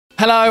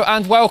Hello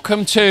and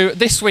welcome to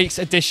this week's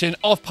edition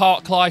of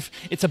Park Life.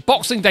 It's a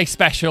Boxing Day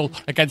special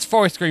against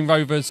Forest Green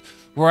Rovers.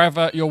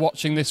 Wherever you're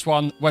watching this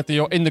one, whether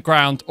you're in the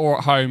ground or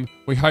at home,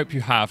 we hope you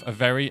have a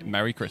very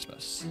Merry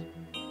Christmas.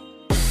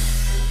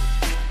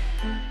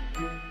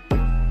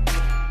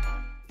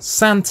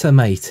 Santa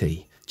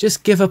matey,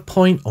 just give a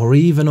point or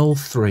even all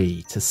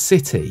three to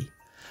City.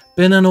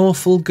 Been an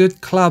awful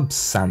good club,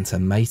 Santa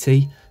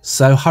matey,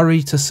 so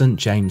hurry to St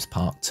James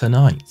Park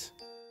tonight.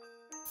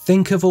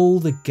 Think of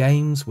all the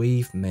games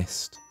we've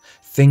missed.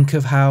 Think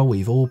of how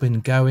we've all been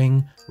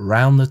going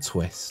round the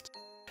twist.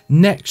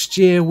 Next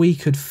year we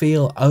could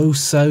feel oh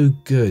so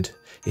good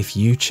if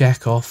you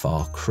check off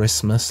our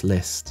Christmas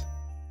list.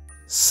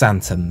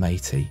 Santa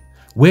matey,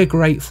 we're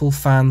grateful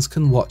fans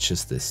can watch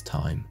us this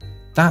time.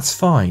 That's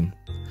fine.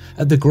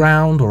 At the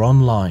ground or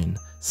online,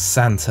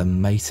 Santa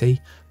matey,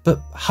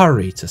 but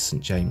hurry to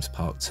St James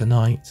Park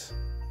tonight.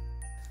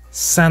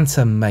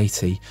 Santa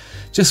matey,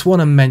 just want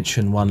to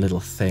mention one little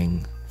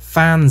thing.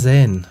 Fans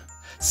in,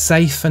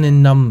 safe and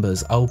in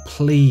numbers, oh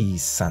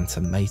please Santa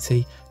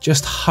matey,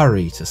 just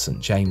hurry to St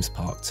James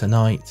Park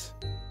tonight.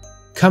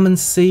 Come and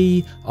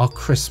see our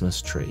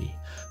Christmas tree,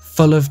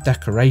 full of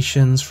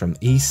decorations from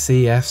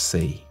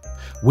ECFC.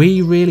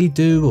 We really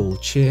do all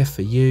cheer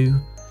for you,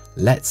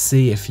 let's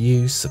see if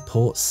you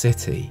support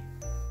City.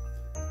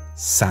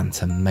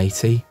 Santa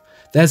matey,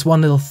 there's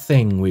one little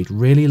thing we'd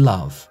really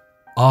love,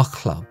 our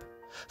club,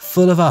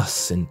 full of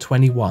us in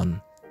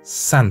 21,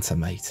 Santa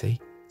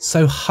matey.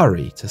 So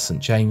hurry to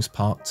St James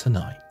Park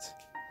tonight.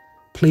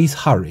 Please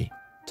hurry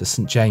to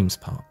St James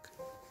Park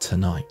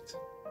tonight.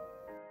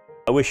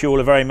 I wish you all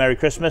a very Merry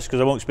Christmas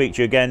because I won't speak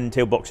to you again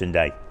until Boxing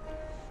Day.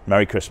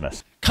 Merry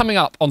Christmas. Coming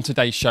up on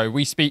today's show,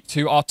 we speak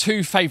to our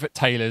two favourite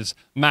tailors,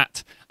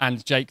 Matt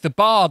and Jake, the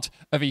Bard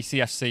of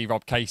ECFC,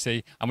 Rob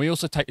Casey, and we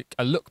also take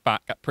a look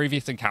back at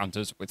previous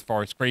encounters with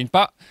Forest Green.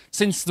 But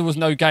since there was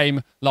no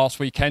game last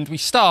weekend, we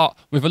start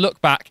with a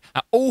look back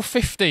at all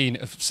 15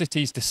 of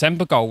City's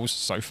December goals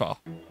so far.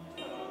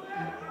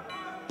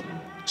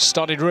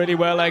 Started really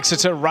well,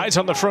 Exeter, right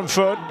on the front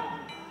foot.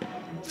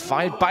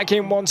 Fired back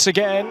in once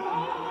again.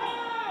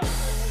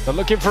 They're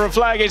looking for a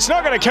flag. It's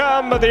not going to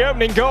come, but the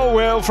opening goal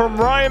will from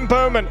Ryan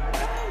Bowman.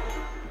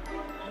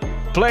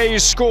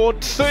 Blaze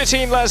scored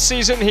 13 last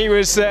season. He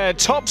was their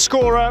top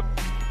scorer.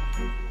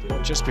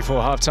 Just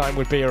before half-time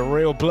would be a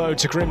real blow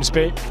to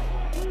Grimsby.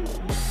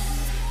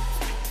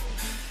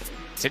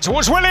 It's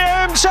towards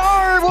Williams.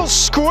 Oh, he will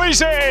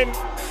squeeze in.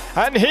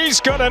 And he's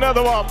got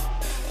another one.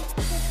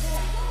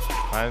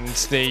 And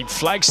the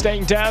flag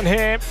staying down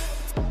here.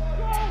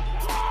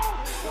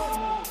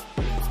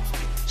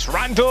 It's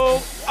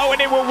Randall. Oh,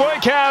 and it will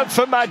work out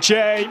for Matt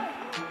J.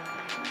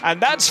 And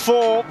that's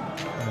four.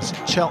 As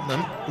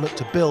Cheltenham look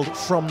to build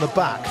from the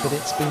back, but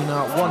it's been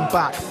won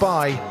back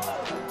by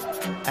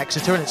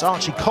Exeter, and it's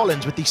Archie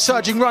Collins with the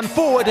surging run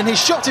forward, and his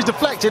shot is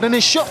deflected, and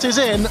his shot is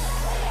in.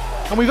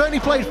 And we've only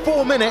played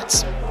 4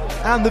 minutes,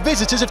 and the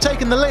visitors have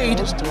taken the lead.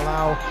 To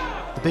allow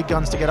the big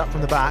guns to get up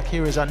from the back,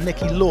 here is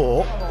Nicky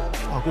Law.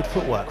 Oh, good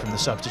footwork from the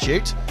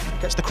substitute.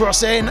 Gets the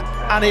cross in,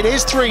 and it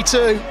is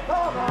 3-2.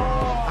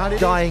 And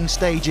dying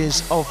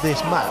stages of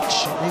this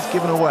match. It is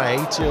given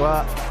away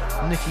to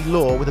Nicky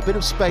Law with a bit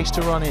of space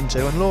to run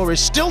into, and Law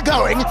is still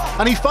going,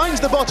 and he finds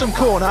the bottom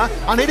corner,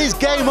 and it is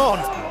game on.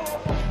 Here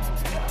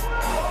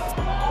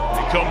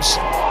it comes,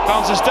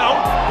 bounces down,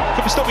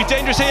 could still be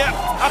dangerous here.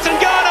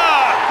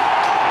 Atangana!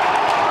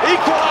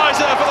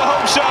 Equaliser for the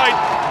home side.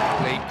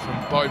 Lead from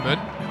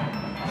Bowman,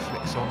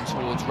 flicks on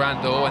towards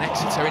Randall, and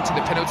Exeter into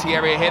the penalty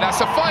area here.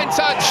 That's a fine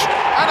touch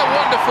and a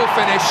wonderful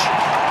finish.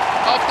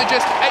 After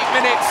just 8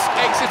 minutes,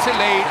 Exeter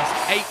lead.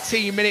 That's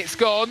 18 minutes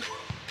gone,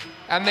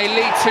 and they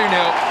lead 2-0.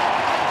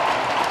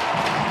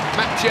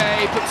 Matt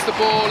J puts the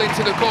ball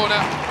into the corner.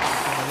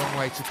 And a long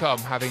way to come,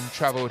 having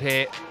travelled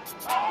here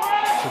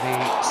to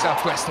the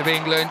southwest of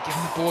England.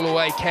 Giving the ball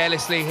away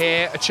carelessly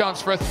here. A chance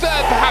for a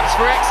third, perhaps,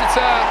 for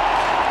Exeter.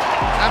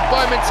 And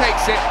Bowman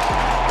takes it.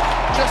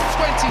 Just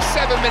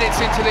 27 minutes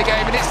into the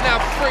game, and it's now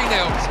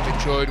 3-0. They've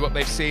enjoyed what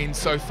they've seen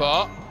so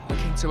far.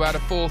 Looking to add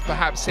a fourth,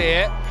 perhaps,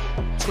 here.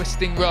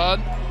 Twisting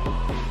run.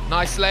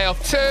 Nice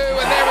layoff, 2,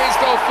 and there is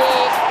goal 4.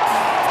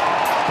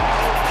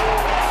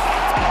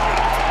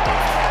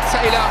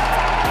 Taylor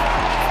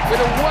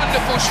with a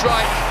wonderful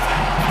strike,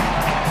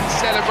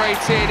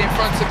 celebrated in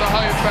front of the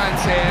home fans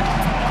here.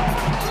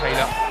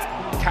 Taylor,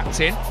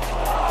 captain,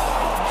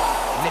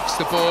 lifts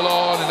the ball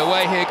on, and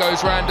away here goes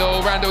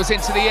Randall. Randall's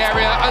into the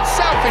area,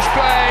 unselfish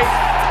play,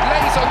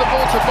 lays on the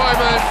ball to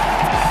Bowman.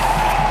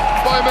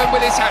 Bowman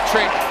with his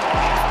hat-trick.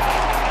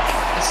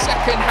 The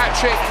second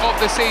hat-trick of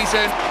the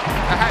season,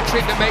 a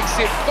hat-trick that makes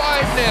it 5-0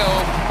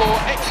 for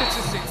Exeter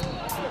City.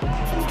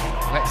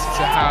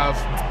 Exeter have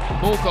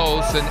more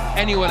goals than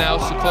anyone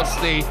else across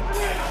the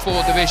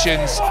 4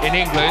 divisions in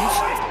England.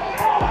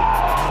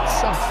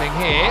 Something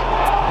here.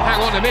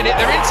 Hang on a minute,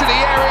 they're into the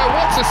area.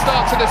 What a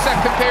start to the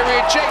second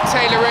period. Jake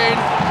Taylor in,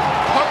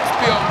 pokes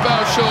beyond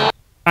Belshaw.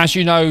 As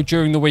you know,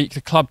 during the week,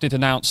 the club did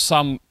announce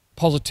some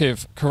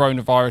positive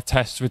coronavirus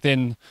tests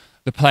within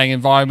the playing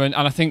environment.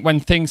 And I think when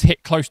things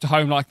hit close to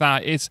home like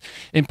that, it's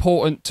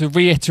important to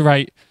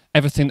reiterate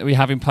everything that we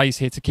have in place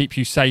here to keep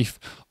you safe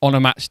on a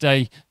match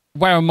day.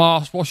 Wear a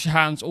mask, wash your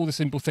hands, all the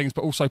simple things,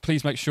 but also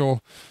please make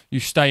sure you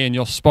stay in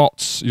your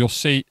spots, your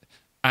seat,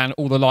 and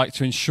all the like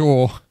to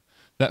ensure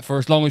that for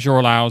as long as you're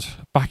allowed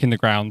back in the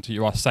ground,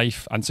 you are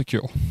safe and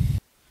secure.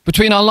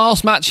 Between our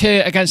last match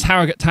here against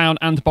Harrogate Town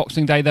and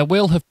Boxing Day, there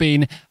will have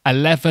been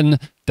 11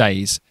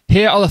 days.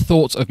 Here are the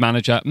thoughts of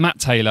manager Matt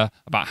Taylor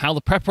about how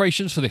the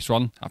preparations for this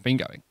one have been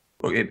going.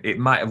 Look, it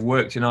might have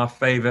worked in our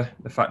favour,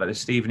 the fact that the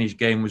Stevenage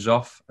game was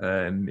off.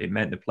 It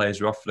meant the players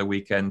were off for the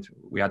weekend.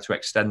 We had to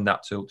extend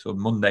that till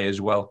Monday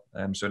as well.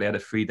 So they had a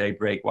 3-day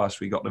break whilst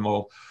we got them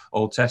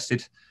all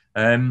tested.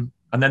 And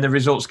then the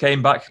results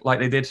came back like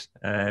they did.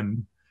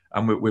 And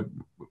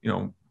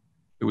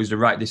it was the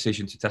right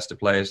decision to test the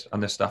players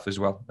and the staff as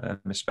well,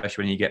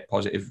 especially when you get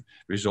positive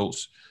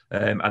results.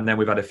 And then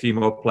we've had a few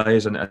more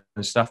players and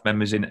staff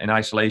members in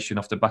isolation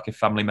off the back of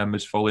family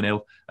members falling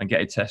ill and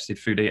getting tested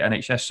through the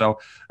NHS. So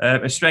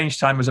a strange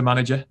time as a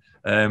manager.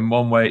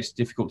 One way it's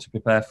difficult to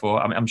prepare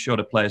for. I'm sure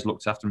the players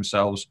looked after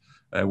themselves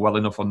well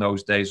enough on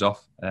those days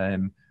off.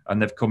 And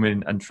they've come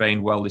in and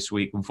trained well this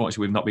week.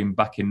 Unfortunately, we've not been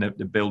back in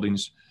the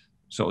buildings,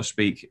 so to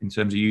speak, in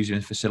terms of using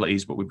the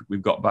facilities, but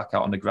we've got back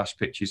out on the grass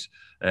pitches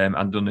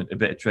and done a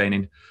bit of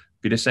training.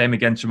 Be the same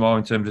again tomorrow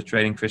in terms of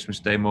training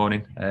Christmas Day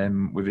morning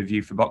with a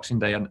view for Boxing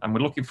Day, and we're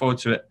looking forward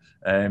to it.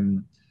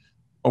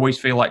 Always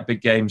feel like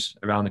big games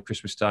around the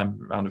Christmas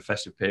time, around the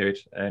festive period,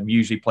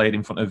 usually played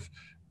in front of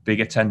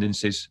big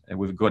attendances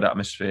with a good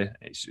atmosphere.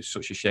 It's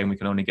such a shame we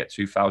can only get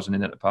 2,000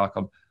 in at the park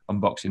on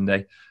Boxing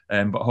Day,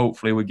 but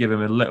hopefully we'll give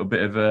them a little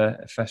bit of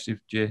a festive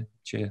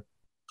cheer.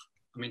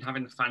 I mean,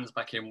 having the fans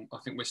back in, I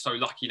think we're so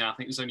lucky now. I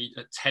think there's only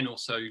 10 or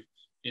so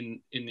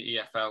in the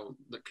EFL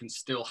that can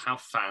still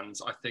have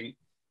fans. I think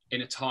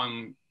in a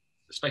time,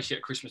 especially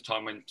at Christmas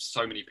time, when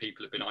so many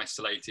people have been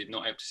isolated,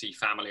 not able to see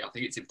family, I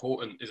think it's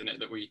important, isn't it,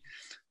 that we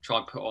try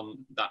and put on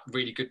that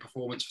really good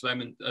performance for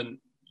them and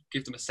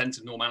give them a sense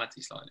of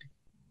normality slightly.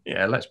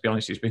 Yeah, let's be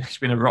honest, it's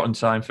been a rotten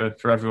time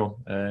for everyone.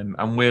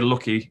 And we're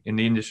lucky in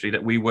the industry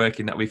that we work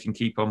in, that we can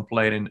keep on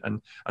playing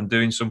and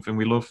doing something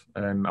we love.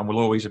 And we'll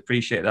always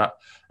appreciate that.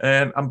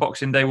 And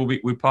Boxing Day will be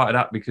part of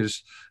that,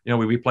 because,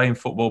 we'll be playing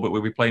football, but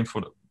we'll be playing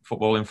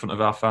football in front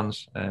of our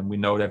fans. And we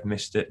know they've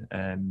missed it.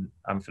 And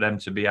for them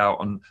to be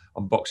out on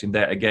Boxing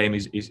Day at a game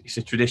is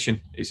a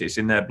tradition. It's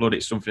in their blood.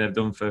 It's something they've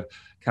done for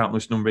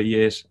countless number of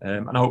years.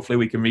 And hopefully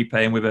we can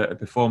repay them with a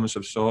performance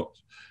of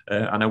sorts.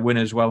 And a win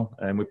as well.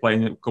 We're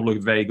playing a couple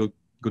of very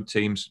good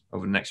teams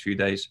over the next few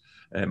days,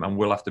 and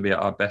we'll have to be at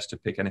our best to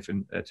pick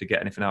anything to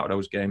get anything out of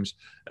those games.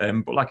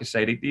 But like I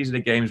say, these are the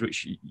games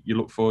which you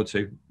look forward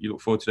to. You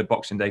look forward to the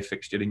Boxing Day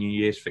fixture, the New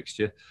Year's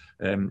fixture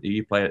that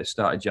you play at the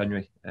start of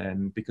January,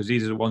 because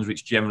these are the ones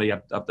which generally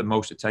have the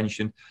most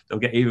attention. They'll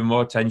get even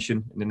more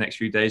attention in the next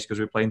few days because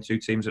we're playing two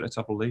teams at the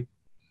top of the league.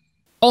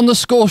 On the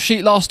score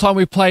sheet last time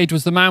we played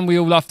was the man we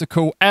all love to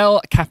call El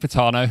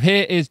Capitano.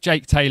 Here is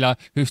Jake Taylor,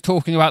 who's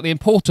talking about the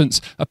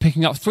importance of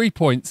picking up 3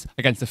 points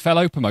against a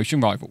fellow promotion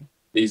rival.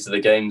 These are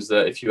the games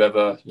that if you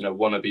ever,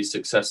 want to be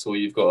successful,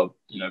 you've got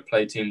to,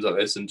 play teams like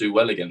this and do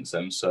well against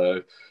them.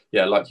 So,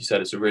 yeah, like you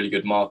said, it's a really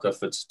good marker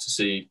to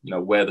see,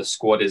 where the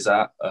squad is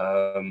at.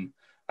 And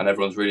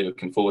everyone's really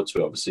looking forward to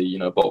it. Obviously,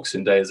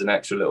 Boxing Day is an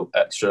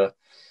extra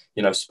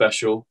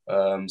special.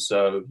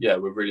 So, yeah,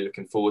 we're really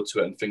looking forward to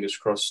it, and fingers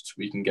crossed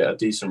we can get a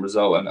decent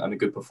result and a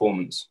good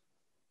performance.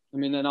 I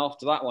mean, then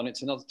after that one,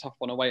 it's another tough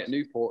one away at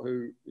Newport,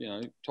 who,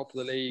 top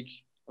of the league.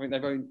 I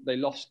mean, they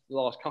lost the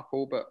last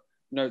couple, but,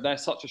 they're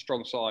such a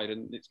strong side,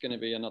 and it's going to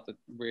be another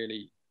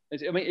really...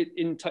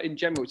 in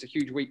general, it's a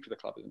huge week for the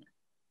club, isn't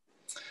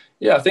it?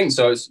 Yeah, I think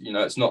so. It's,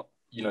 it's not,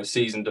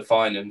 season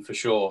defining for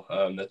sure.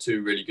 They're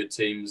two really good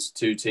teams,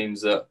 two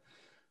teams that,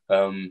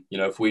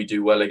 if we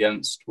do well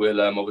against, we'll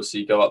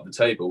obviously go up the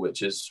table,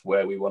 which is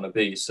where we want to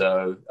be.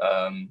 So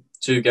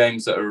 2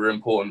 games that are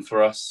important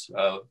for us,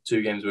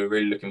 2 games we're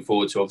really looking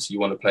forward to. Obviously, you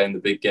want to play in the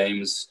big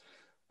games,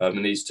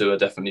 and these 2 are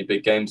definitely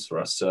big games for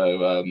us.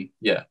 So,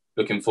 yeah,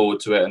 looking forward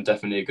to it, and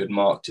definitely a good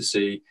mark to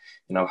see,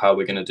 how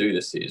we're going to do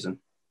this season.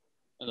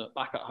 And look,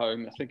 back at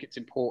home, I think it's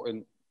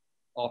important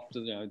after,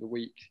 the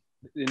week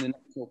in the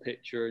national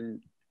picture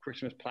and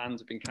Christmas plans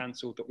have been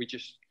cancelled, that we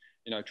just,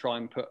 try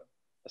and put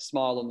a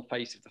smile on the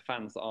face of the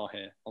fans that are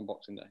here on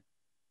Boxing Day.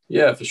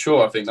 Yeah, for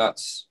sure. I think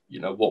that's,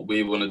 what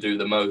we want to do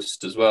the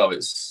most as well.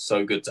 It's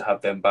so good to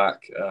have them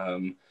back.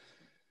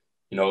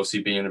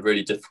 Obviously being a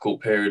really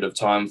difficult period of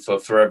time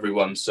for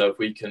everyone. So if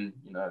we can,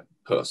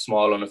 put a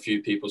smile on a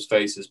few people's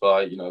faces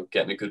by,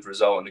 getting a good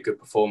result and a good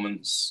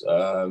performance,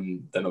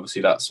 then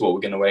obviously that's what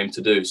we're going to aim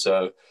to do.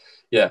 So,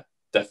 yeah,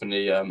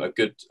 definitely a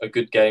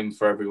good game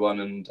for everyone,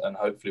 and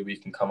hopefully we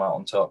can come out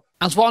on top.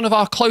 As one of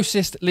our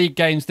closest league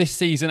games this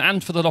season,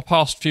 and for the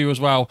past few as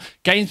well,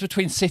 games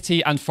between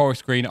City and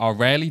Forest Green are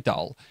rarely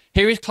dull.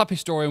 Here is club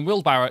historian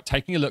Will Barrett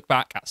taking a look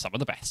back at some of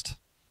the best.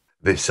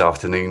 This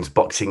afternoon's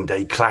Boxing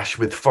Day clash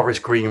with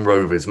Forest Green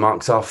Rovers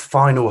marks our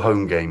final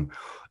home game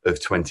of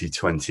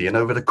 2020. And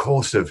over the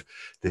course of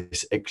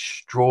this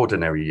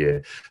extraordinary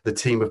year, the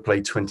team have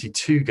played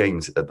 22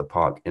 games at the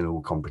park in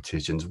all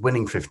competitions,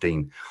 winning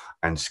 15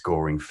 and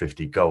scoring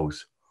 50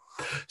 goals.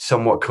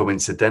 Somewhat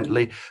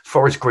coincidentally,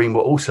 Forest Green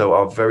were also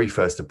our very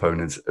first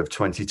opponents of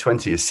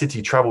 2020 as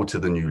City travelled to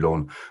the New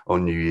Lawn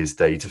on New Year's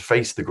Day to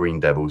face the Green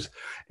Devils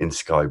in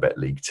Sky Bet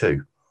League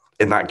 2.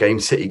 In that game,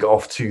 City got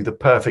off to the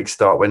perfect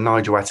start when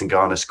Nigel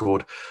Atangana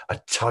scored a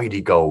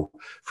tidy goal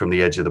from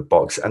the edge of the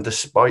box. And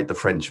despite the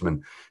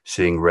Frenchman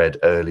seeing red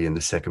early in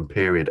the second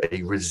period,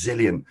 a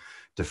resilient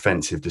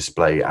defensive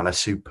display and a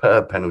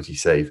superb penalty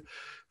save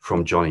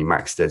from Johnny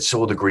Maxted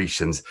saw the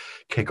Grecians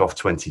kick off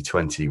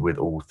 2020 with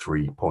all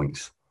 3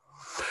 points.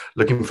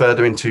 Looking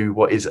further into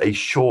what is a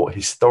short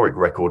historic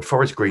record,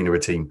 Forest Green are a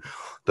team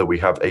that we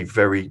have a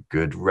very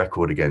good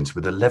record against,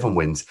 with 11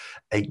 wins,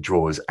 8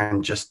 draws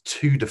and just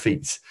 2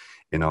 defeats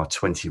in our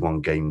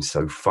 21 games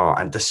so far.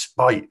 And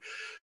despite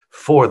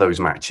 4 of those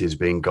matches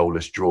being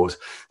goalless draws,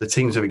 the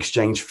teams have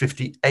exchanged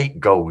 58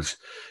 goals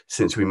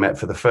since we met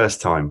for the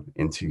first time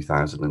in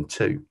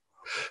 2002.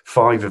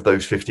 5 of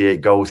those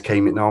 58 goals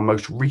came in our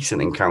most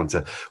recent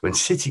encounter when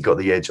City got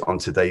the edge on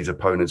today's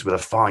opponents with a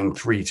fine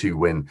 3-2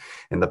 win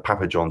in the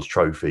Papa John's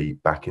Trophy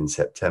back in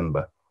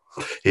September.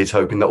 Here's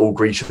hoping that all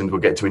Grecians will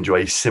get to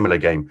enjoy a similar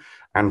game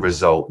and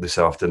result this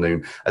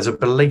afternoon as a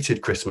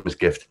belated Christmas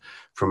gift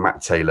from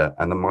Matt Taylor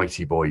and the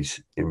mighty boys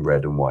in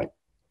red and white.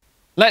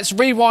 Let's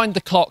rewind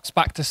the clocks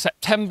back to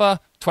September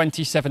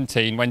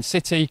 2017 when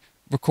City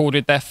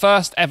recorded their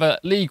first ever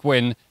league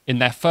win in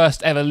their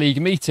first ever league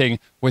meeting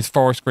with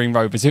Forest Green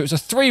Rovers. It was a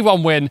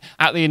 3-1 win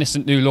at the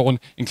innocent New Lawn,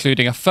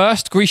 including a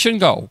first Grecian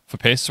goal for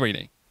Piers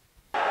Sweeney.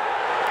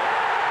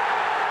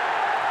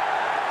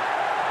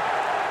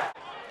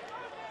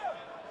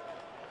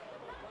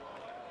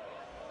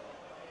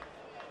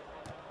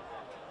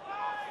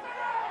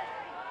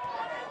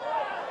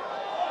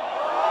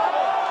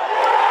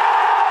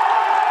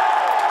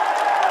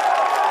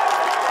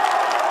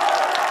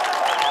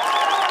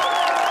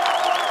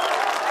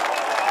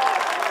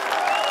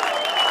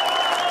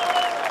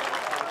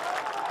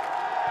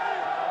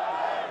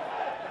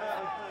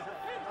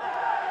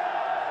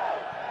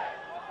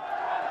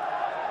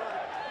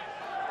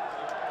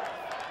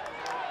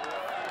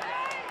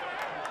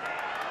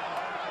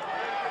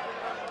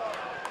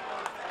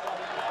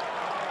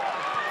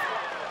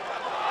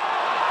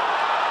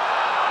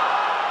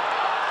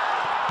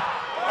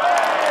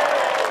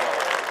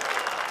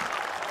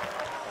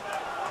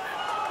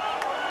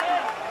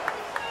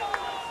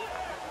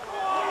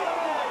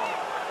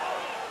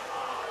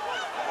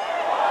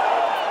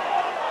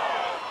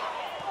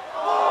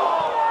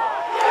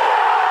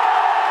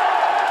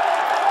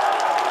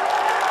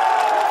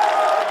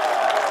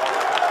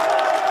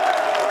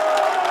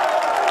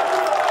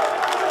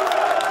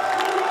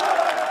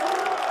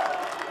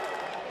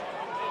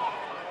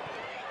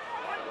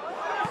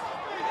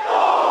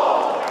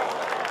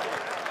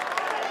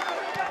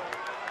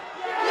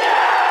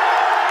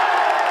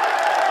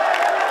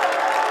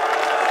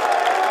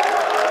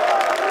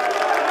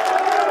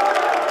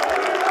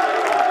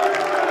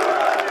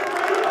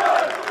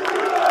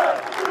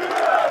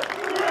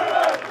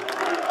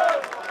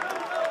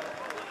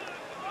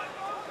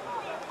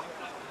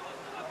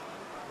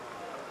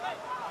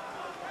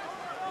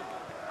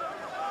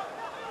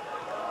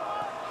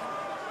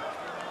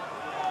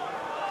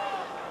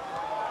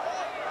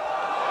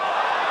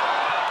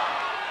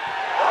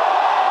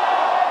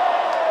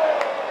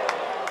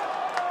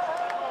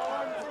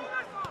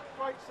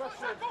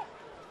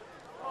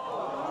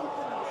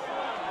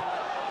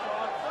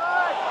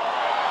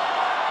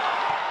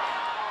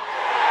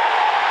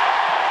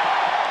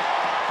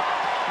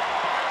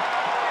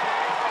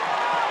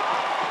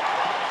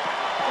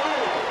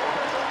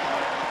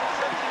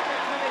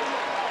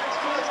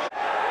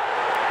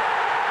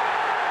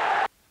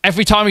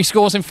 Every time he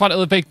scores in front of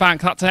the big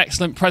bank, that's an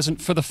excellent present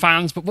for the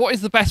fans. But what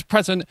is the best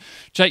present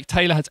Jake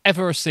Taylor has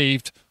ever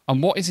received?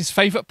 And what is his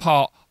favourite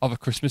part of a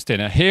Christmas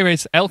dinner? Here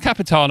is El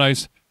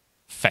Capitano's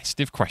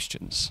festive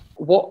questions.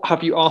 What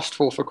have you asked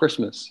for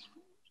Christmas?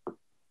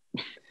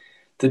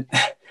 Did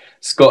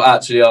Scott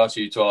actually asked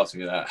you to ask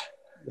me that?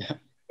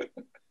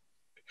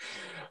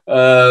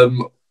 Yeah.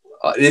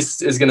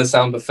 This is going to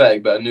sound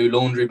pathetic, but a new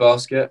laundry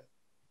basket.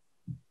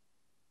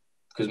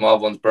 Because my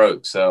other one's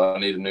broke, so I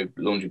need a new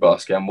laundry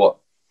basket. And what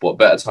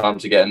better time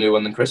to get a new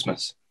one than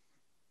Christmas?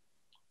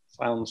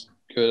 Sounds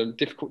good.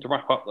 Difficult to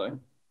wrap up, though.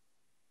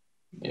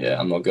 Yeah,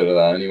 I'm not good at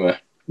that anyway.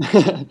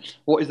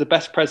 What is the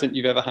best present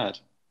you've ever had?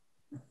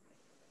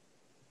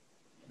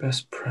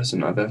 Best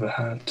present I've ever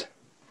had.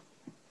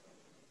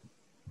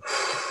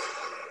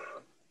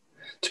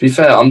 To be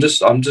fair, I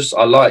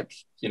like,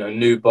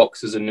 new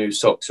boxes and new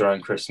socks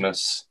around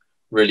Christmas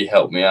really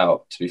help me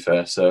out, to be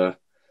fair. So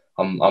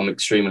I'm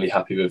extremely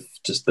happy with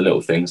just the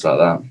little things like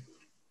that.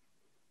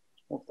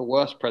 What's the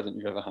worst present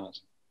you've ever had?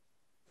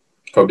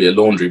 Probably a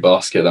laundry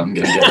basket that I'm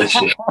going to get this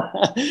year.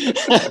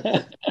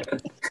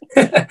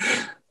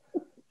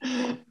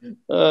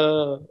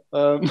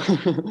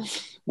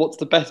 What's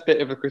the best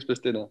bit of a Christmas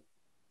dinner?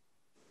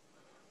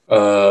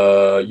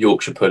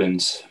 Yorkshire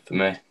puddings for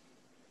me.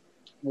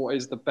 What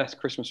is the best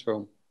Christmas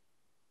film?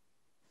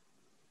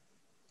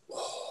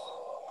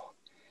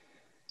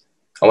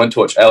 I went to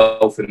watch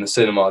Elf in the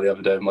cinema the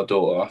other day with my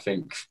daughter. I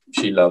think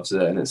she loves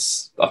it, and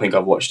I think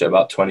I've watched it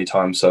about 20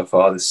 times so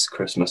far this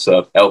Christmas.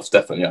 So Elf's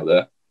definitely up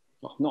there.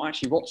 I've not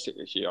actually watched it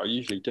this year. I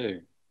usually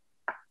do.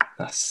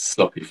 That's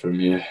sloppy from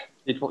you.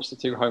 Did watch the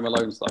 2 Home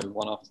Alones though,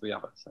 one after the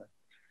other. So.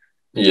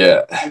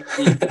 Yeah.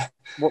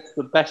 What's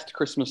the best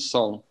Christmas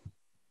song?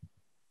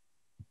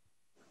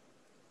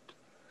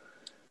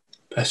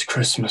 Best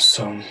Christmas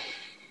song.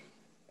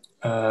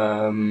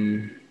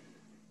 I'm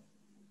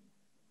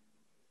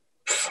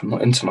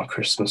not into my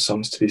Christmas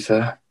songs, to be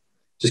fair.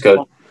 Just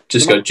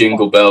go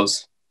Jingle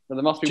Bells. Well,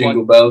 there must be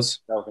Jingle Bells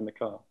in the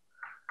car.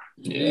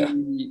 Yeah.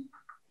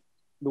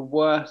 The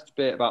worst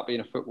bit about being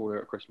a footballer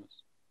at Christmas.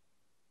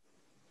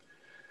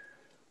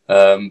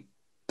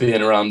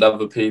 Being around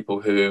other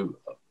people who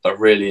are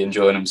really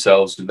enjoying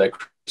themselves with their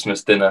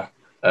Christmas dinner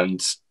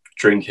and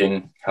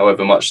drinking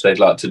however much they'd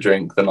like to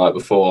drink the night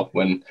before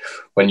when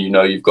you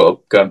know you've got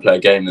to go and play a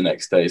game the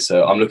next day.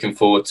 So I'm looking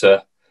forward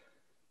to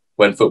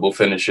when football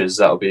finishes.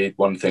 That'll be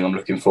one thing I'm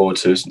looking forward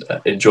to, is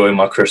enjoying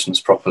my Christmas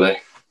properly.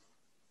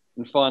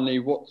 And finally,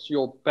 what's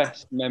your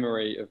best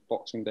memory of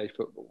Boxing Day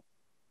football?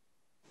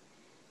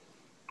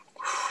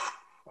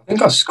 I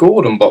think I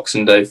scored on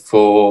Boxing Day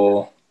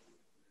for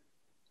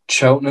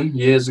Cheltenham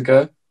years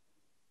ago.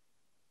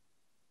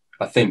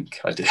 I think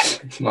I did.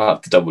 I'll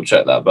have to double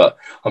check that, but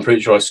I'm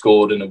pretty sure I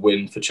scored in a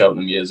win for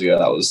Cheltenham years ago.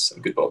 That was a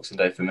good Boxing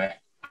Day for me.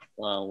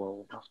 Well,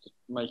 we'll have to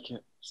make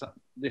it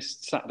this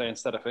Saturday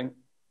instead, I think.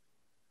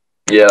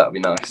 Yeah, that'd be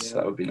nice. Yeah.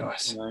 That would be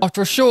nice.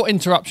 After a short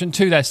interruption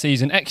to their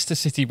season, Exeter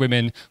City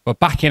women were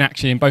back in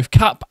action in both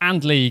Cup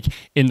and League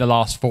in the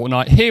last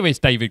fortnight. Here is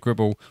David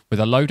Gribble with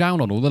a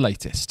lowdown on all the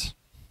latest.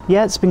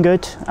 Yeah, it's been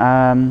good.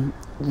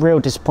 Real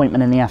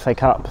disappointment in the FA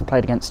Cup.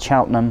 Played against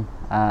Cheltenham.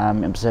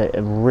 It was a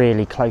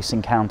really close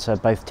encounter.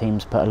 Both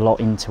teams put a lot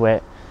into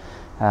it.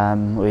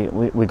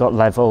 We got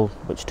level,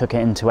 which took it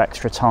into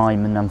extra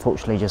time, and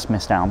unfortunately just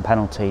missed out on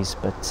penalties.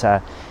 But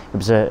it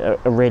was a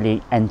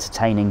really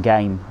entertaining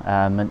game,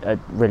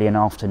 really an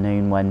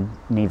afternoon when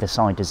neither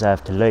side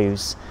deserved to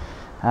lose.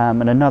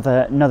 And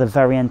another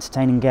very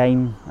entertaining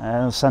game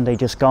Sunday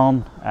just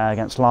gone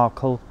against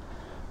Larkhall.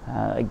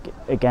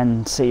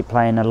 Again, City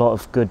playing a lot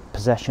of good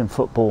possession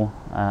football,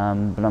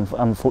 but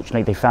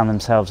unfortunately they found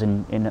themselves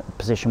in a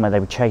position where they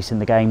were chasing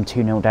the game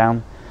 2-0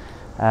 down,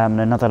 and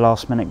another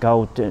last-minute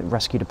goal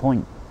rescued a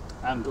point.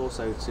 And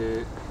also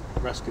to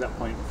rescue that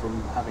point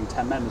from having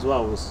 10 men as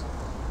well was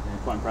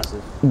quite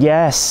impressive.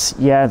 Yes,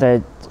 yeah.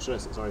 I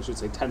should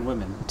say 10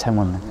 women. 10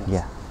 women,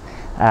 yes.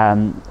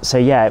 Yeah. So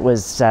yeah, it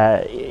was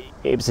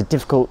a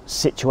difficult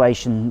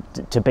situation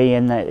to be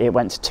in. It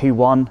went to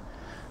 2-1.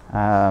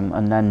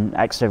 And then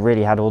Exeter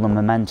really had all the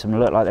momentum. It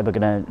looked like they were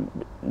going to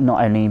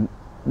not only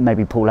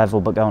maybe pull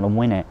level but go on and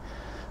win it.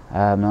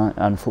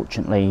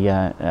 Unfortunately,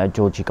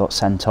 Georgie got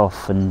sent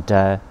off, and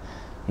it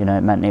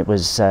meant it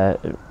was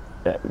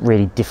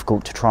really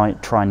difficult to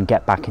try and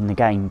get back in the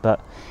game. But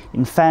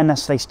in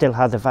fairness, they still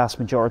had the vast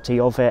majority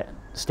of it.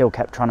 Still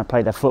kept trying to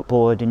play their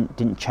football.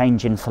 Didn't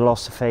change in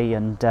philosophy,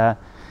 and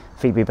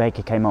Phoebe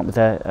Baker came up with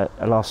a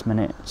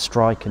last-minute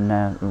strike and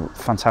a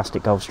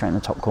fantastic goal straight in the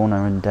top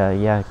corner, and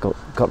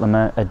got them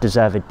a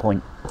deserved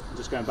point.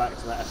 Just going back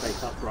to that FA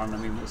Cup run, I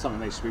mean, it's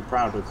something they should be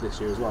proud of this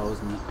year as well,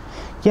 isn't it?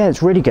 Yeah,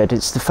 it's really good.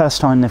 It's the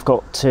first time they've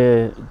got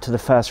to the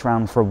first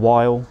round for a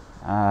while.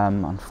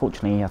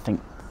 Unfortunately, I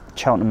think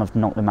Cheltenham have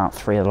knocked them out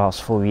 3 of the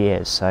last 4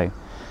 years. So,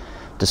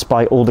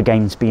 despite all the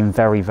games being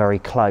very, very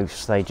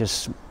close, they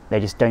just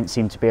don't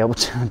seem to be able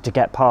to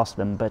get past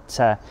them. But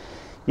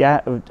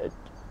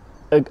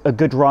a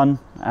good run.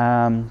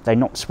 They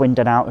knocked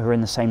Swindon out, who are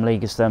in the same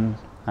league as them.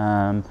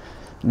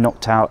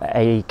 Knocked out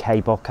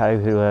AEK Boko,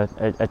 who are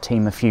a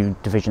team a few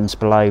divisions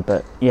below.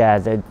 But yeah,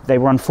 they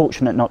were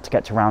unfortunate not to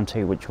get to round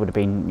 2, which would have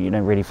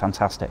been really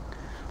fantastic.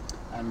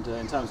 And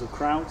in terms of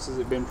crowds, has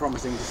it been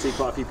promising to see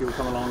quite a few people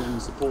come along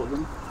and support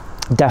them?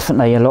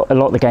 Definitely, a lot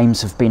of the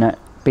games have been at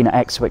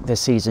Exwick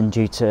this season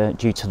due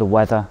to the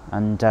weather,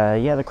 and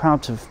the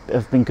crowds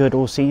have been good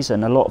all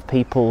season. A lot of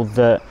people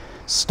that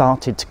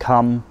started to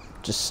come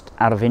just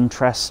out of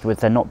interest,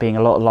 with there not being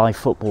a lot of live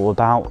football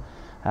about,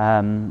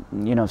 have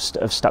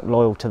stuck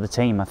loyal to the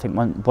team. I think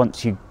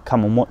once you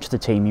come and watch the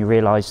team, you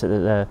realise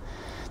that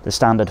the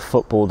standard of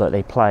football that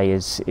they play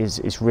is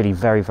really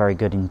very, very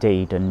good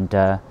indeed, and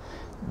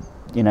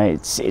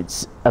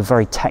it's a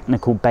very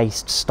technical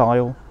based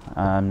style.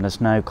 There's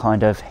no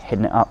kind of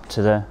hitting it up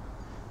to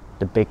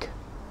the big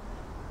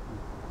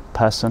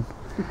person.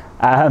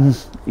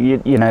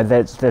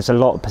 There's a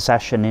lot of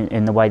possession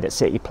in the way that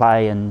City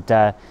play, and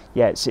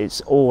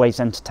it's always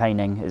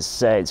entertaining.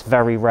 It's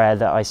very rare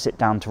that I sit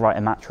down to write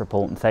a match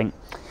report and think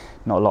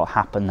not a lot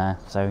happened there.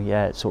 So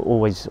yeah, it's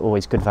always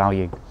good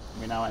value.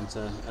 I mean, now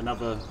enter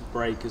another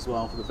break as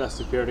well for the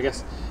festive period. I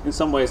guess in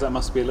some ways that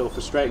must be a little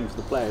frustrating for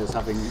the players,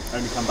 having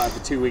only come back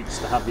for 2 weeks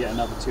to have yet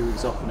another 2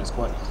 weeks off, and it's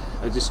quite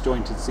a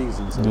disjointed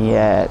season. So.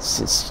 Yeah,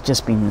 it's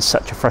just been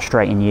such a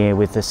frustrating year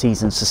with the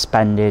season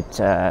suspended,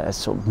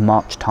 sort of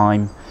March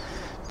time,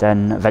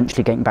 then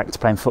eventually getting back to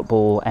playing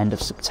football end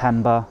of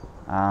September,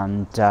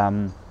 and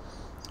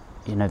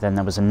you know, then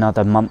there was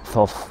another month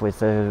off with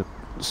the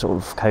sort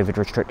of COVID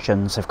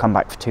restrictions. They've come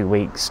back for 2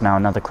 weeks, now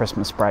another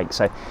Christmas break,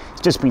 so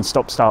it's just been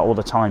stop-start all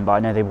the time. But I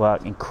know they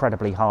work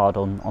incredibly hard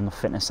on the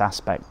fitness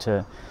aspect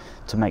to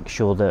make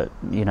sure that,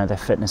 you know, their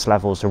fitness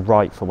levels are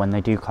right for when they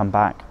do come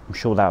back. I'm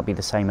sure that'll be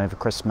the same over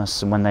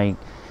Christmas, and when they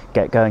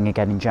get going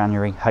again in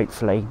January,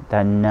 hopefully,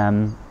 then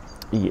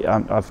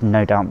I've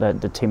no doubt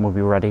that the team will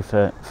be ready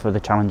for the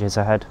challenges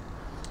ahead.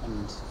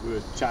 And we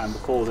were chatting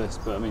before this,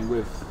 but I mean,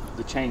 with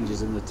the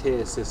changes in the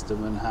tier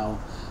system and how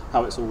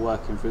it's all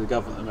working through the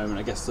government at the moment,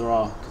 I guess there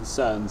are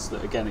concerns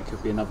that, again, it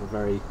could be another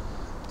very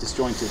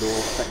disjointed or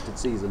affected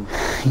season.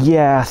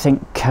 Yeah, I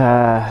think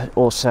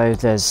also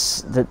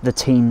there's the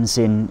teams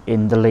in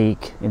the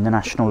league, in the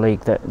National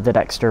League that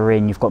Exeter are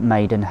in. You've got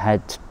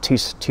Maidenhead, two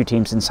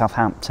teams in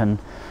Southampton,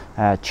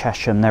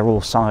 Chesham. They're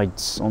all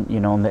sides on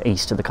the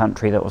east of the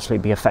country that will obviously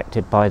be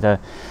affected by the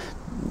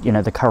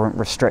current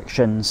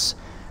restrictions.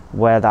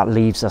 Where that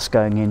leaves us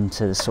going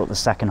into sort of the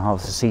second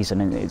half of the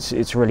season, and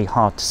it's really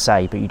hard to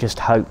say, but you just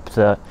hope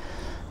that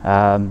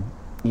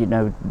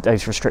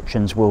those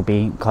restrictions will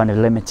be kind of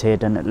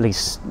limited, and at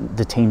least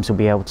the teams will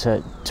be able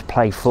to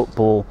play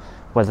football.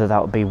 Whether that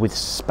will be with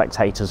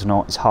spectators or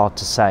not, it's hard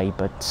to say,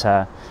 but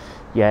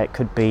it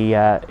could be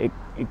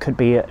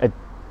a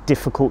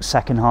difficult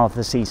second half of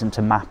the season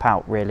to map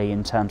out, really,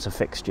 in terms of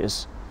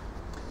fixtures.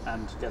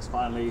 And I guess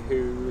finally,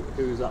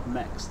 who's up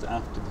next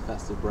after the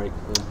festive break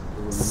for the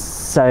women?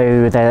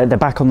 So they're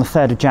back on the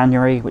 3rd of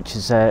January, which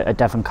is a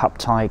Devon Cup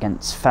tie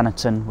against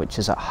Fennerton, which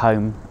is at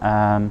home.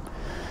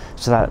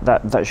 So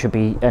that should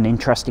be an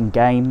interesting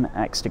game.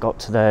 Exeter got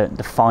to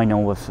the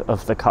final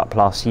of the Cup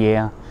last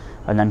year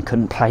and then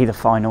couldn't play the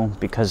final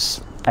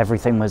because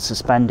everything was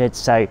suspended.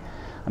 So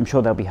I'm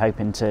sure they'll be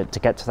hoping to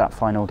get to that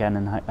final again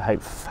and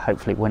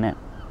hopefully win it.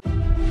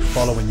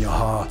 Follow in your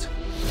heart,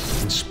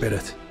 in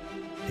spirit,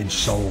 in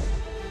soul.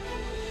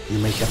 You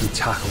make every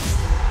tackle,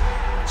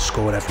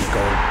 score every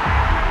goal.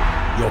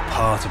 You're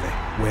part of it,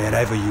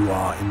 wherever you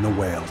are in the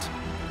world.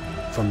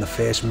 From the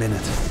first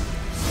minute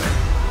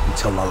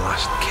until the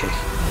last kick.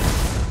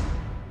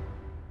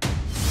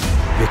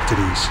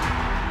 Victories,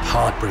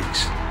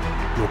 heartbreaks,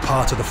 you're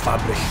part of the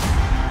fabric,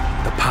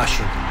 the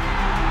passion,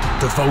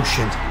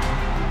 devotion,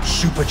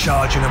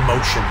 supercharging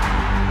emotion.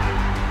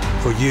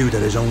 For you,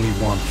 there is only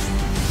one.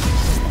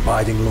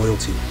 Abiding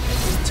loyalty,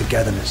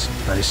 togetherness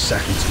that is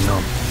second to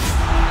none.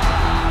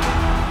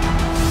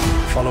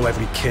 Follow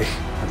every kick,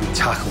 every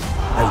tackle,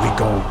 every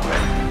goal.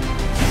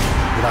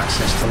 With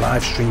access to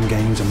live stream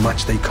games and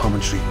matchday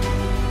commentary,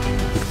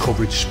 with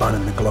coverage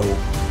spanning the globe.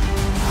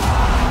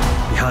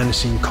 Behind the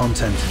scene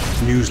content,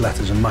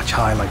 newsletters and match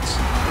highlights.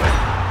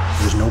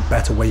 There is no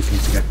better way for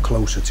you to get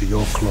closer to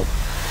your club.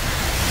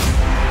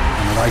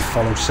 And with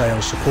iFollow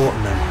sales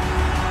supporting them,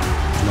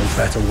 there's no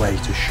better way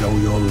to show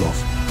your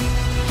love.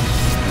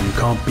 And you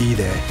can't be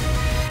there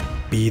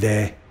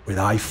with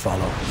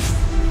iFollow.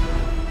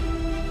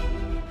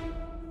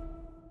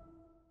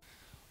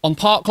 On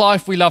Park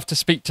Life, we love to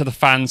speak to the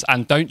fans,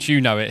 and don't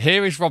you know it,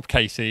 here is Rob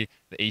Casey,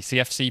 the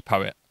ECFC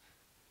poet.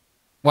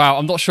 Wow,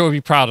 I'm not sure he'll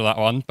be proud of that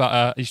one,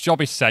 but his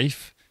job is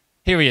safe.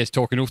 Here he is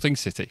talking all things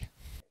City.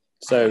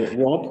 So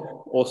Rob,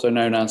 also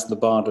known as the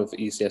Bard of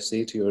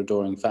ECFC to your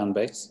adoring fan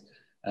base,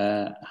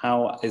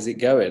 how is it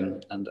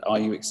going, and are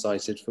you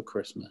excited for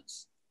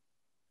Christmas?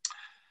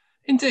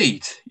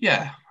 Indeed,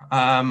 yeah.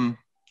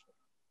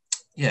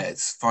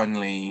 It's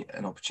finally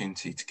an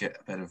opportunity to get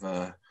a bit of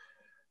a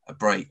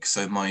break.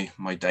 So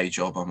my day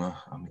job, I'm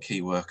a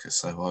key worker,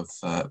 so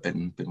I've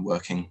been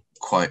working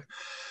quite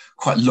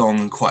long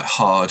and quite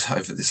hard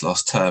over this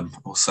last term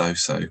or so.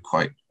 So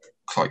quite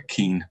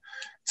keen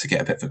to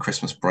get a bit of a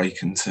Christmas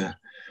break and to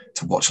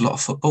watch a lot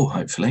of football,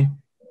 hopefully.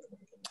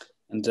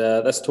 And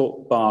let's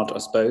talk Bard, I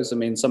suppose. I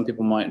mean, some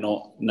people might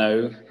not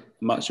know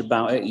much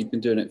about it. You've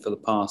been doing it for the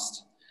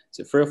past, is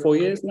it 3 or 4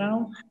 years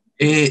now?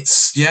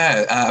 It's,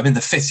 I'm in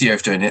the 5th year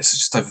of doing it, so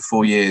just over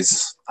 4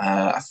 years.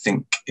 I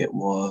think it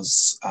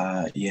was,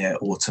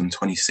 autumn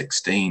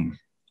 2016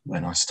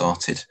 when I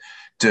started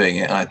doing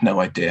it. I had no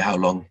idea how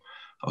long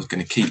I was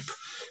going to keep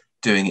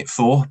doing it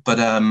for, but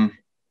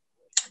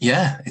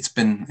it's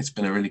been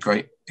a really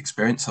great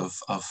experience.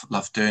 I've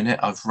loved doing it.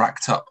 I've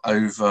racked up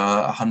over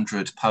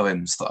 100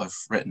 poems that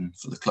I've written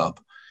for the club.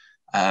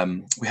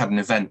 We had an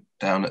event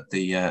down at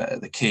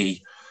the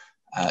Quay.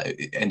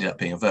 It ended up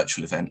being a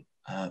virtual event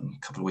a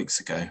couple of weeks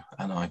ago,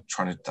 and I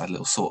tried to add a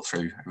little sort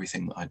through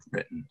everything that I'd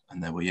written,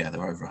 and there were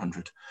over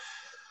 100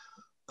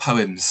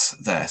 poems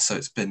there. So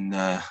it's been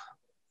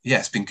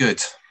it's been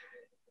good.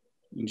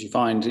 Do you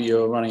find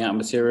you're running out of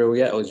material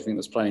yet, or do you think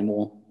there's plenty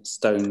more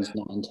stones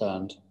not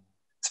unturned?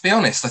 to be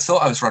honest, I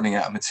thought I was running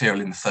out of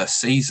material in the first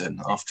season.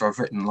 After I've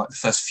written like the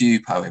first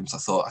few poems, I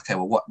thought, okay,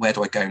 well, where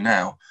do I go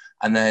now?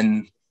 And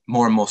then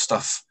more and more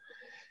stuff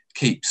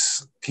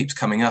keeps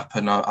coming up,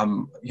 and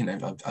I'm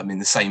in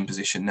the same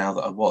position now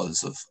that I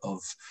was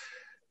of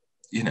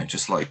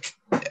just like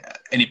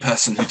any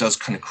person who does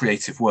kind of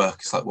creative work.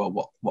 It's like, well,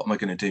 what am I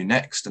going to do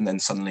next? And then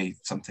suddenly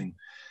something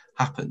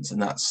happens,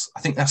 and I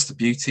think that's the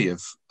beauty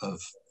of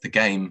the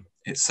game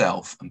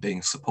itself and being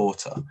a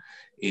supporter.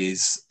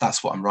 Is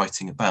that's what I'm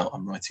writing about.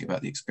 I'm writing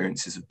about the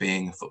experiences of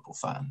being a football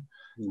fan,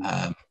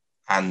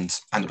 and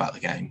about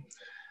the game,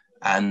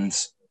 and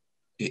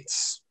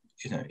it's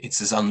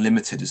as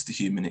unlimited as the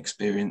human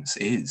experience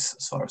is,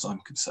 as far as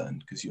I'm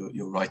concerned, because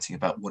you're writing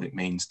about what it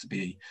means to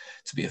be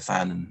a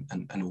fan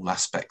and all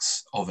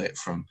aspects of it,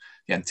 from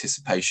the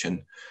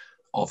anticipation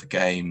of a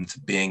game to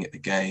being at the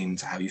game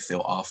to how you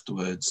feel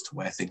afterwards to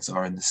where things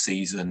are in the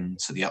season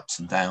to the ups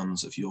and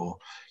downs of your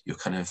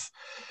kind of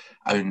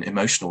own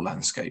emotional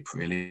landscape,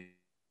 really,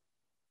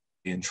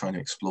 and trying to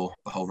explore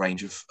the whole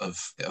range of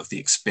the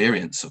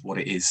experience of what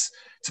it is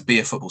to be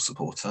a football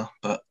supporter,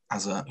 but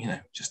as a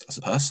just as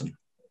a person.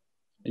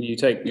 And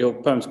your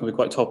poems can be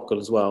quite topical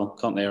as well,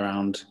 can't they,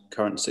 around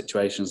current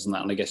situations and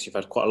that? And I guess you've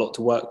had quite a lot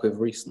to work with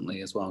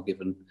recently as well,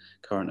 given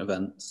current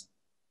events.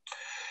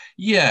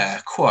 Yeah,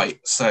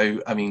 quite.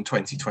 So, I mean,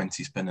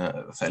 2020 has been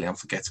a fairly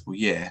unforgettable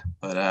year,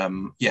 but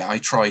I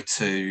try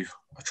to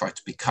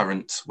be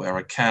current where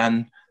I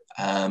can,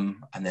 and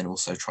then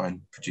also try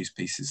and produce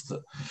pieces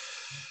that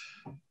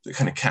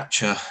kind of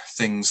capture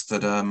things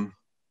that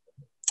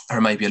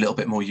are maybe a little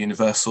bit more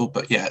universal.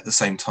 But yeah, at the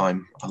same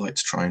time, I like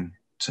to try and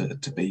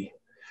to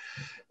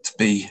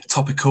be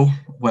topical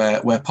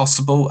where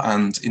possible.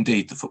 And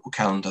indeed, the football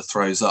calendar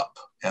throws up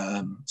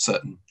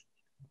certain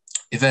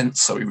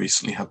events. So we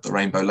recently had the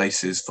Rainbow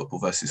Laces Football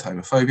versus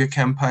Homophobia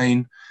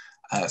campaign.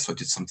 So I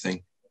did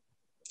something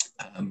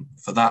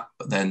for that.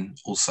 But then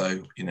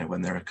also,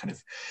 when there are kind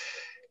of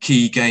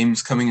key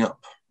games coming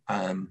up,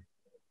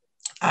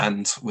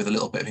 and with a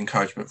little bit of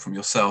encouragement from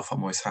yourself,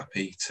 I'm always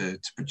happy to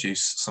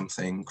produce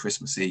something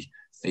Christmassy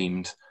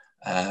themed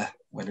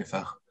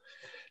whenever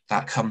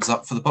that comes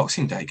up for the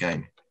Boxing Day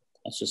game.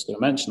 I was just going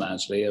to mention that,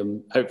 actually.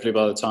 Hopefully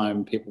by the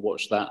time people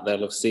watch that,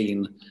 they'll have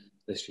seen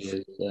this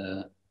year's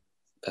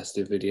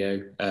festive video.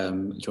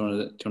 Do you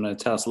want to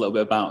tell us a little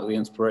bit about the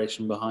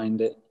inspiration behind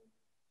it?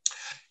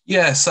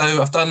 Yeah, so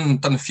I've done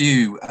a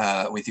few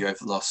with you over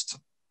the last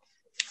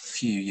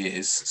few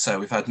years. So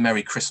we've had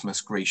Merry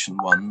Christmas Grecian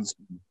ones.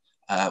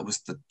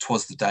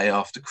 Twas the day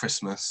after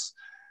Christmas,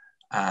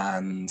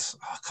 and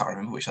I can't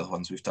remember which other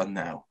ones we've done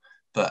now.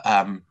 But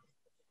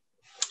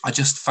I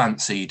just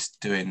fancied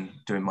doing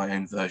my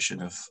own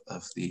version of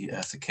the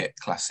Eartha Kitt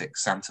classic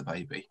Santa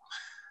Baby.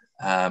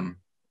 But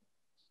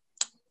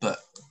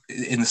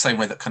in the same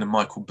way that kind of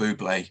Michael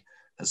Bublé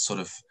has sort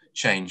of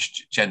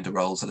changed gender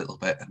roles a little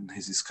bit and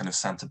he's this kind of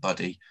Santa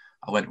buddy,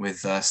 I went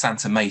with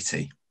Santa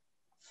Matey.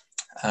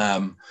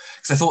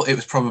 Because I thought it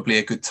was probably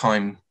a good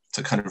time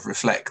to kind of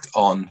reflect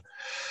on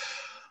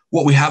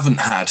what we haven't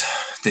had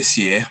this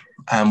year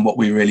and what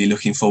we're really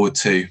looking forward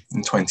to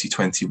in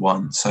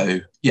 2021. So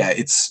yeah,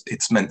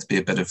 it's meant to be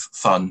a bit of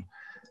fun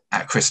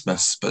at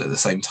Christmas, but at the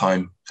same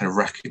time kind of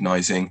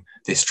recognizing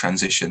this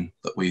transition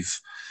that we're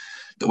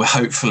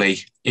hopefully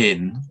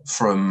in,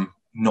 from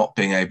not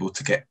being able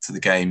to get to the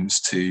games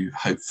to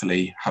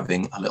hopefully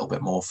having a little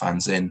bit more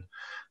fans in,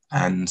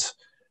 and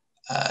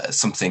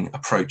something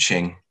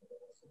approaching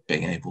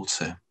being able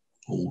to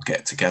all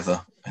get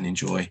together and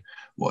enjoy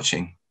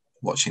watching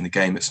the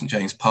game at St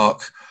James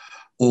Park,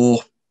 or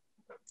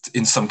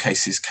in some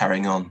cases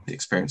carrying on the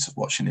experience of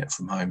watching it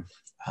from home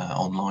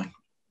online.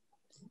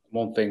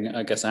 One thing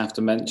I guess I have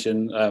to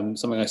mention,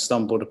 something I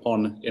stumbled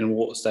upon in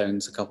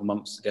Waterstones a couple of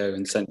months ago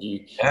and sent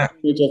you. Yeah.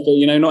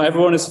 Not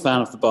everyone is a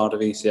fan of the Bard of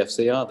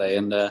ECFC, are they?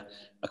 And I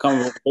can't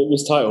remember what it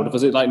was titled.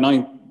 Was it like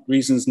 9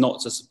 Reasons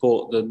Not to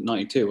Support the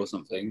 92 or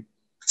something?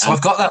 So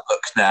I've got that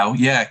book now.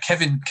 Yeah,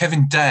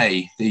 Kevin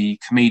Day, the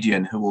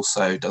comedian who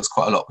also does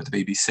quite a lot with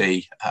the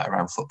BBC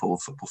around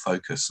football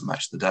focus and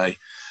Match of the Day,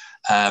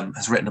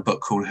 has written a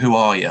book called Who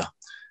Are You?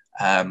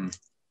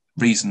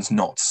 Reasons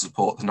Not to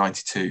Support the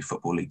 92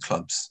 Football League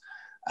clubs.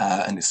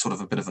 And it's sort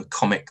of a bit of a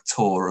comic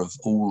tour of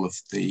all of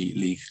the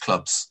league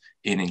clubs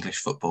in English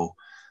football,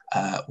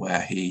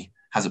 where he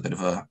has a bit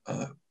of a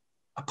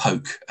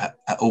poke at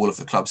all of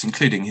the clubs,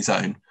 including his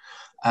own.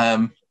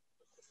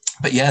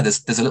 But yeah,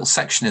 there's a little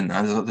section in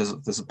there.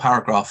 There's a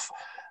paragraph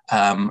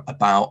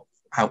about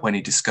how, when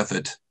he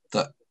discovered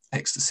that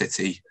Exeter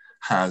City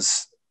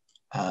has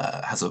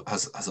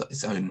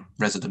its own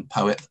resident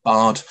poet, the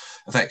Bard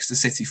of Exeter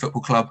City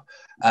Football Club,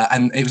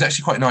 and it was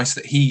actually quite nice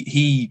that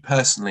he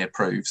personally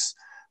approves,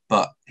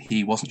 but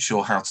he wasn't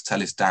sure how to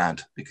tell his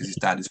dad, because his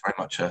dad is very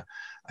much a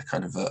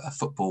kind of a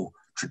football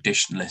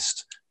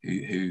traditionalist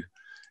who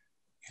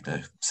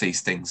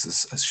sees things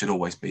as should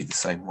always be the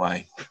same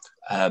way.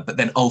 But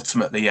then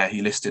ultimately, yeah,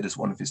 he listed as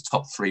one of his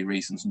top 3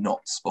 reasons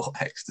not to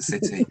support Exeter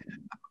City,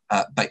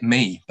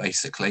 me,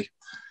 basically.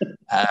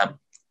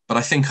 But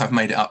I think I've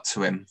made it up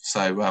to him.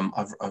 So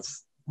I've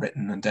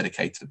written and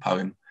dedicated a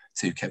poem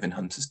to Kevin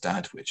Hunter's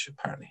dad, which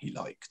apparently he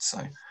liked. So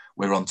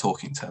we're on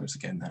talking terms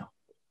again now.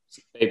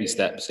 Baby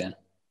steps, yeah.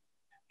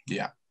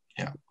 Yeah,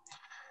 yeah.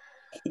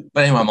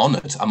 But anyway, I'm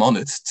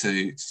honoured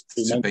to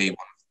be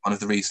one of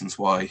the reasons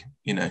why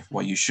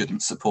you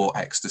shouldn't support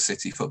Exeter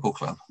City Football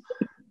Club.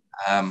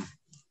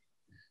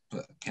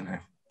 But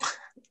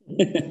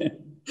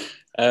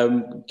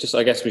just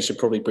I guess we should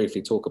probably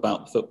briefly talk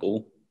about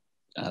football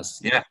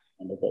as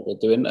what we're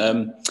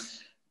doing.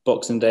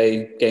 Boxing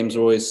Day games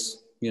are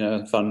always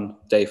a fun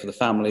day for the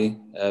family.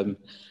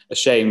 A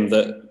shame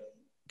that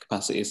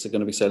capacities are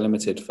going to be so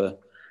limited for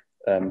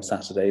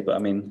Saturday, but I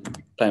mean,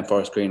 playing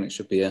Forest Green, it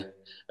should be a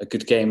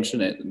good game,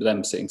 shouldn't it?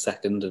 Them sitting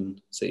second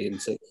and City in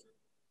sixth.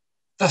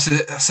 That's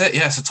it.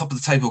 Yeah, it's a top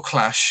of the table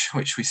clash,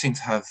 which we seem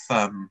to have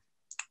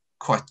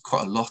quite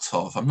a lot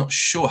of. I'm not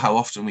sure how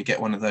often we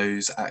get one of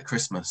those at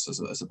Christmas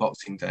as a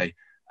Boxing Day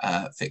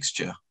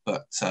fixture,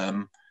 but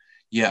I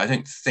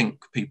don't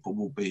think people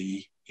will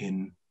be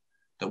in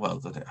the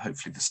world.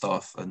 Hopefully, the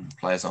staff and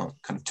players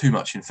aren't kind of too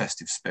much in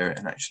festive spirit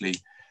and actually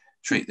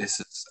treat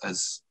this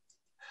as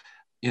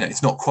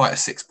it's not quite a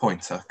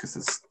 6-pointer because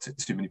there's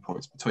too many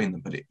points between them,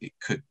 but it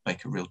could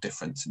make a real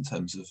difference in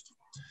terms of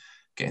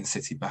getting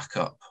City back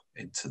up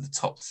into the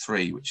top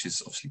 3, which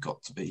has obviously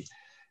got to be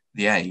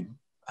the aim.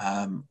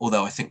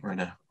 Although I think we're in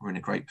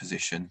a great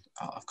position.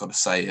 I've got to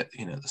say, at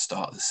the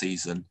start of the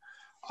season,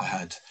 I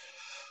had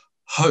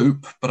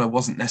hope, but I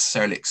wasn't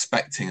necessarily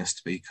expecting us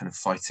to be kind of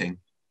fighting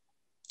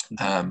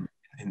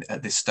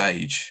at this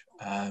stage.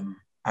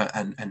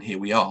 And here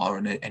we are,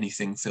 and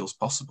anything feels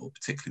possible,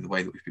 particularly the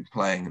way that we've been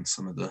playing and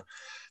some of the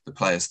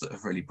players that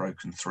have really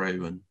broken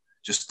through, and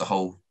just the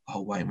whole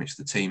way in which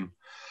the team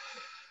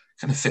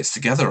kind of fits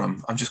together.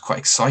 I'm just quite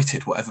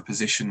excited, whatever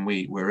position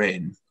we're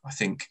in. I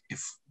think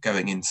if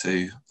going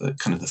into the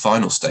kind of the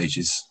final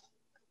stages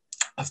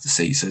of the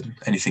season,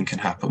 anything can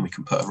happen. We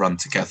can put a run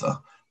together,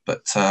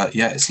 but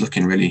it's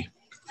looking really,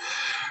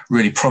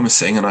 really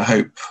promising, and I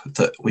hope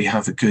that we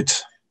have a good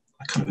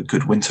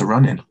winter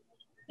run in.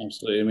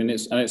 Absolutely. I mean,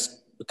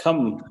 it's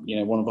become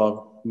one of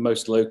our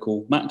most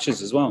local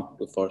matches as well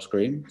with Forest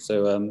Green.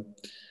 So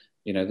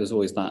there's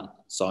always that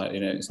side.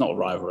 It's not a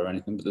rival or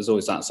anything, but there's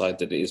always that side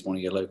that it is one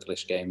of your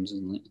localish games,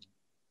 isn't it?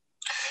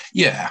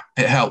 Yeah,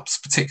 it helps,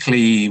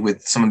 particularly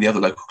with some of the other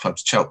local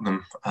clubs,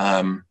 Cheltenham,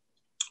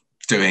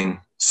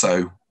 doing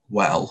so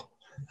well.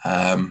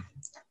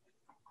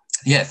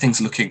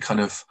 Things are looking kind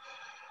of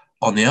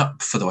on the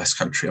up for the West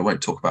Country. I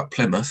won't talk about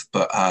Plymouth,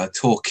 but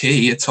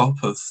Torquay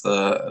atop of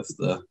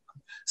the.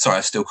 Sorry,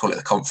 I still call it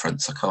the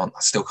conference. I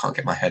still can't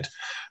get my head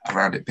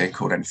around it being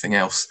called anything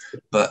else.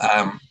 But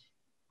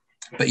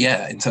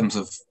in terms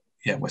of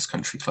West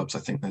Country clubs, I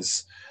think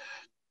there's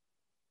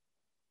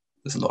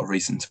a lot of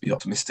reason to be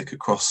optimistic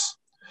across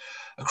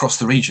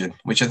the region,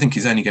 which I think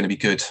is only going to be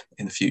good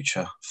in the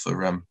future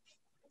for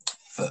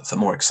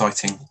more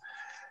exciting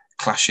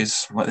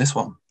clashes like this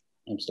one.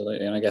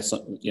 Absolutely, and I guess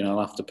I'll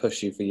have to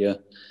push you for your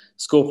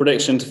score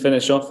prediction to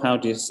finish off. How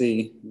do you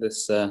see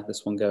this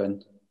one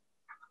going?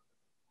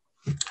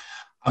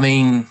 I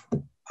mean,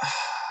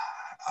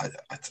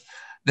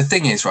 the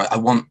thing is, right, I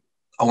want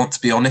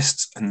to be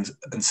honest and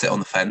sit on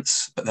the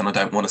fence, but then I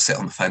don't want to sit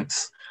on the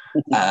fence.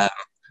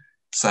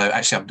 So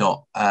actually I'm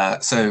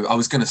not. So I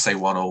was going to say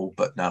 1-1,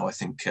 but no, I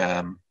think,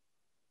 I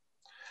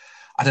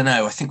don't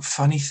know. I think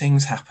funny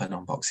things happen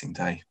on Boxing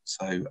Day.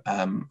 So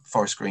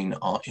Forest Green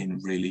are in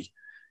really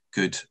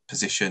good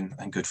position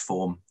and good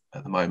form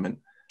at the moment,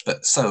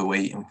 but so are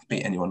we, and we can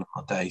beat anyone on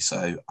our day.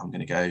 So I'm going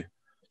to go,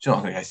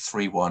 I'm going to go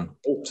 3-1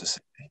 to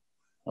City.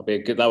 That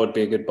would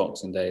be a good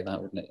Boxing Day, that,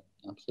 wouldn't it?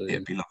 Absolutely.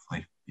 It'd be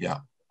lovely.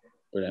 Yeah.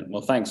 Brilliant.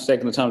 Well, thanks for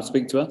taking the time to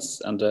speak to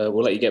us, and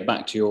we'll let you get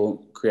back to your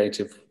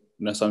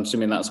creativeness. I'm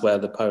assuming that's where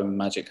the poem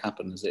magic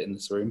happens, is it, in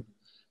this room?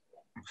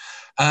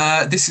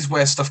 This is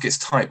where stuff gets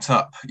typed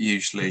up,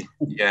 usually.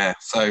 Yeah.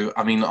 So,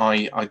 I mean,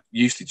 I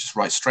usually just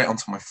write straight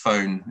onto my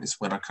phone is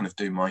when I kind of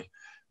do my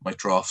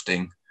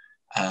drafting.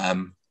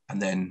 And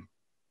then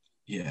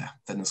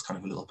there's kind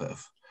of a little bit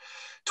of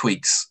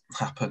tweaks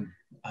happen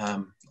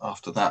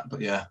after that.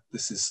 But yeah,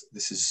 this is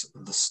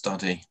the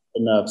study.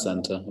 The nerve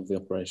centre of the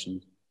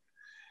operation.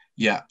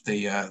 Yeah,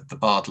 the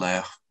Bard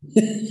layer.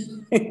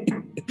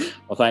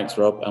 Well, thanks,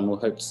 Rob, and we'll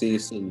hope to see you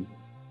soon.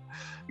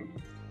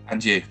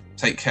 And you.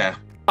 Take care.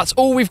 That's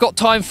all we've got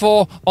time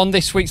for on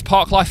this week's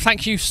Park Life.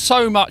 Thank you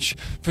so much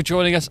for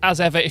joining us.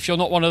 As ever, if you're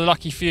not one of the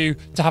lucky few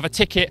to have a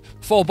ticket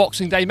for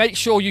Boxing Day, make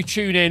sure you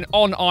tune in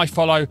on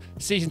iFollow.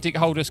 Season ticket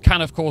holders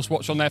can, of course,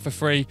 watch on there for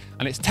free,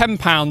 and it's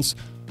 £10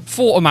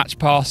 for a match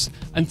pass.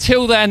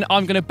 Until then,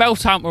 I'm going to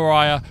belt out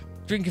Mariah,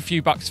 drink a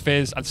few Bucks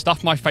Fizz, and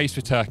stuff my face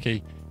with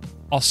turkey.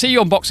 I'll see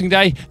you on Boxing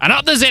Day, and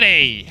up the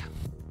City!